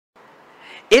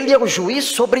Ele é o juiz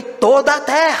sobre toda a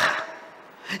terra.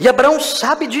 E Abraão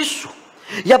sabe disso.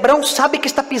 E Abraão sabe que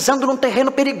está pisando num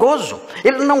terreno perigoso.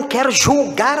 Ele não quer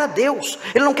julgar a Deus,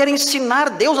 ele não quer ensinar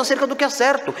Deus acerca do que é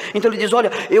certo. Então ele diz: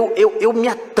 olha, eu me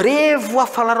atrevo a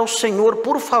falar ao Senhor,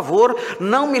 por favor,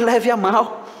 não me leve a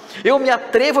mal. Eu me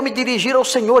atrevo a me dirigir ao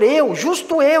Senhor,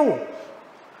 justo eu,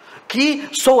 que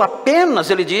sou apenas,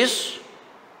 ele diz,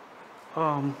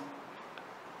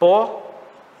 pó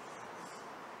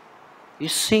e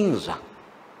cinza.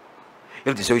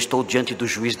 Ele diz: eu estou diante do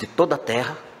juiz de toda a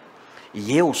terra,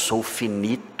 e eu sou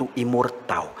finito e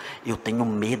mortal. Eu tenho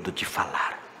medo de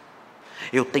falar.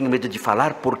 Eu tenho medo de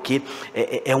falar porque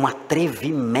é um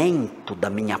atrevimento da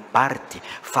minha parte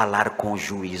falar com o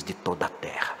juiz de toda a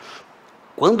terra.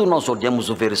 Quando nós olhamos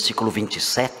o versículo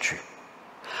 27,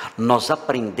 nós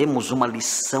aprendemos uma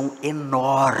lição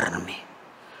enorme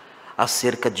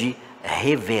acerca de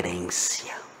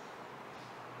reverência.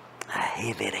 A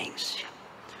reverência.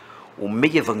 O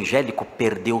meio evangélico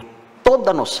perdeu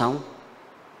toda a noção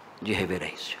de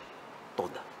reverência,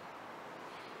 toda.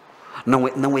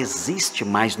 Não existe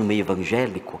mais no meio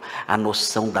evangélico a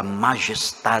noção da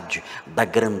majestade, da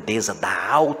grandeza, da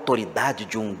autoridade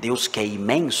de um Deus que é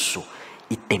imenso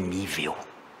e temível.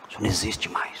 Isso não existe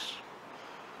mais.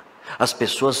 As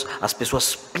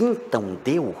pessoas pintam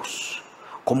Deus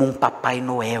como um Papai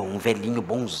Noel, um velhinho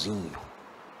bonzinho.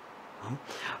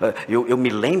 Eu me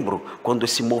lembro quando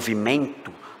esse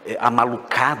movimento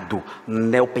amalucado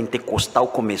neopentecostal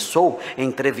começou.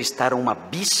 Entrevistaram uma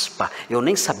bispa, eu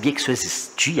nem sabia que isso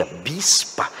existia,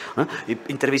 bispa,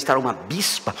 entrevistaram uma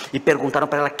bispa e perguntaram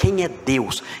para ela quem é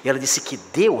Deus, e ela disse que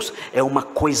Deus é uma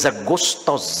coisa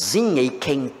gostosinha e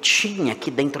quentinha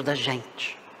aqui dentro da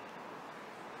gente.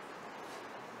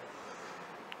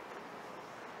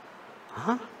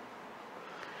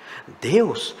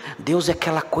 Deus é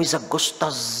aquela coisa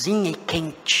gostosinha e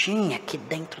quentinha aqui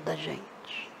dentro da gente.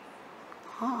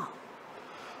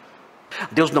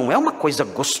 Deus não é uma coisa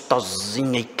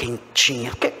gostosinha e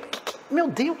quentinha. Meu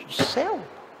Deus do céu,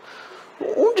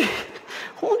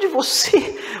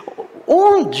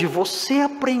 onde você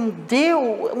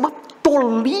aprendeu uma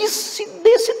tolice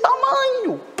desse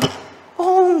tamanho?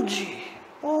 Onde?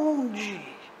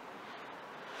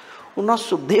 O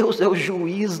nosso Deus é o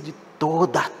juiz de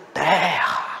toda a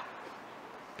terra.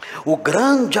 O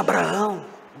grande Abraão,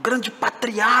 o grande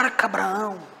patriarca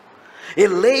Abraão,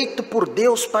 eleito por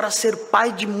Deus para ser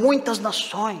pai de muitas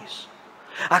nações,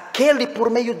 aquele por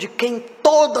meio de quem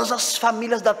todas as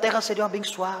famílias da terra seriam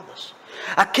abençoadas,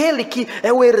 aquele que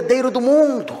é o herdeiro do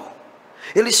mundo.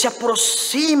 Ele se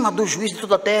aproxima do juiz de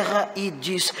toda a terra e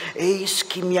diz: eis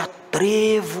que me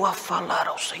atrevo a falar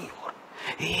ao Senhor,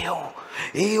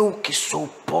 eu que sou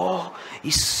pó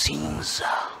e cinza.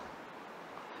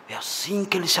 É assim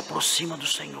que ele se aproxima do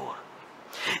Senhor.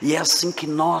 E é assim que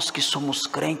nós que somos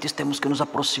crentes temos que nos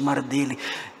aproximar dele.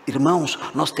 Irmãos,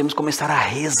 nós temos que começar a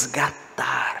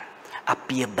resgatar a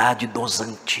piedade dos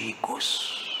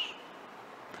antigos.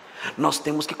 Nós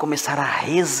temos que começar a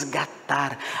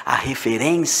resgatar a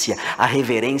reverência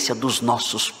dos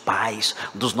nossos pais,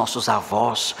 dos nossos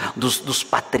avós, dos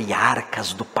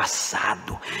patriarcas do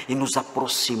passado, e nos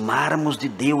aproximarmos de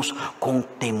Deus com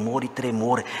temor e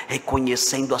tremor,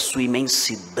 reconhecendo a sua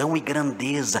imensidão e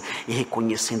grandeza, e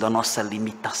reconhecendo a nossa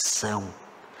limitação,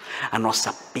 a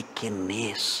nossa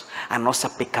pequenez, a nossa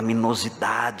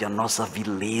pecaminosidade, a nossa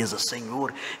vileza.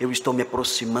 Senhor, eu estou me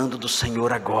aproximando do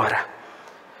Senhor agora.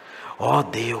 Ó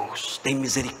Deus, tem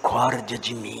misericórdia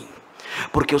de mim,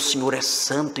 porque o Senhor é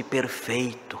santo e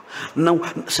perfeito.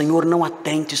 Senhor, não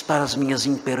atentes para as minhas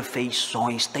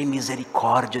imperfeições, tem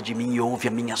misericórdia de mim e ouve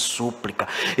a minha súplica.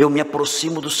 Eu me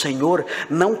aproximo do Senhor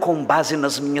não com base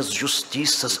nas minhas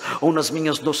justiças ou nas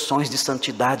minhas noções de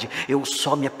santidade. Eu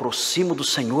só me aproximo do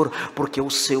Senhor porque o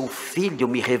seu Filho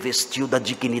me revestiu da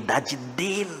dignidade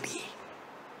dele.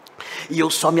 E eu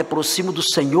só me aproximo do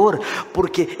Senhor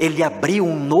porque Ele abriu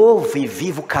um novo e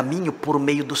vivo caminho por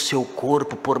meio do seu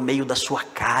corpo, por meio da sua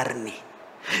carne.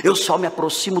 Eu só me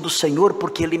aproximo do Senhor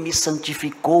porque Ele me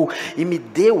santificou e me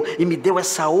deu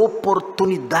essa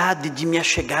oportunidade de me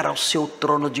achegar ao seu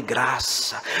trono de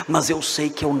graça. Mas eu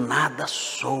sei que eu nada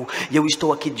sou, e eu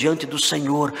estou aqui diante do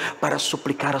Senhor para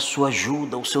suplicar a sua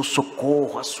ajuda, o seu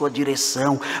socorro, a sua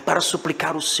direção, para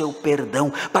suplicar o seu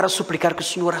perdão, para suplicar que o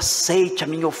Senhor aceite a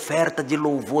minha oferta de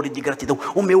louvor e de gratidão,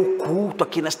 o meu culto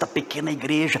aqui nesta pequena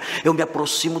igreja. Eu me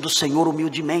aproximo do Senhor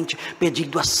humildemente,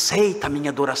 pedindo: aceita a minha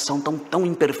adoração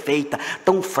tão imperfeita,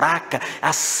 tão fraca,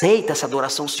 aceita essa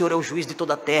adoração. O Senhor é o juiz de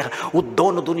toda a terra, o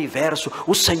dono do universo,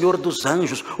 o Senhor dos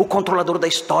anjos, o controlador da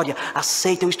história.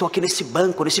 Aceita, eu estou aqui nesse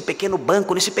banco, nesse pequeno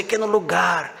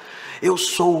lugar. Eu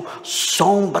sou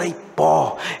sombra e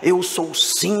pó, eu sou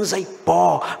cinza e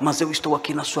pó, mas eu estou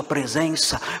aqui na sua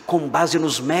presença, com base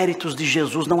nos méritos de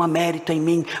Jesus. Não há mérito em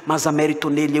mim, mas há mérito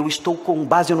nele. Eu estou com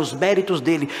base nos méritos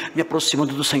dele, me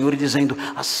aproximando do Senhor e dizendo: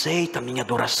 aceita a minha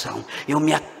adoração. Eu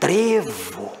me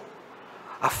atrevo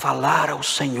a falar ao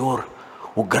Senhor,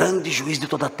 o grande juiz de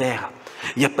toda a terra,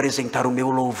 e apresentar o meu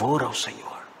louvor ao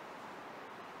Senhor.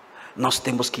 Nós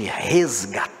temos que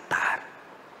resgatar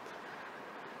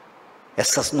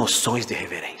essas noções de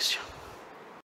reverência.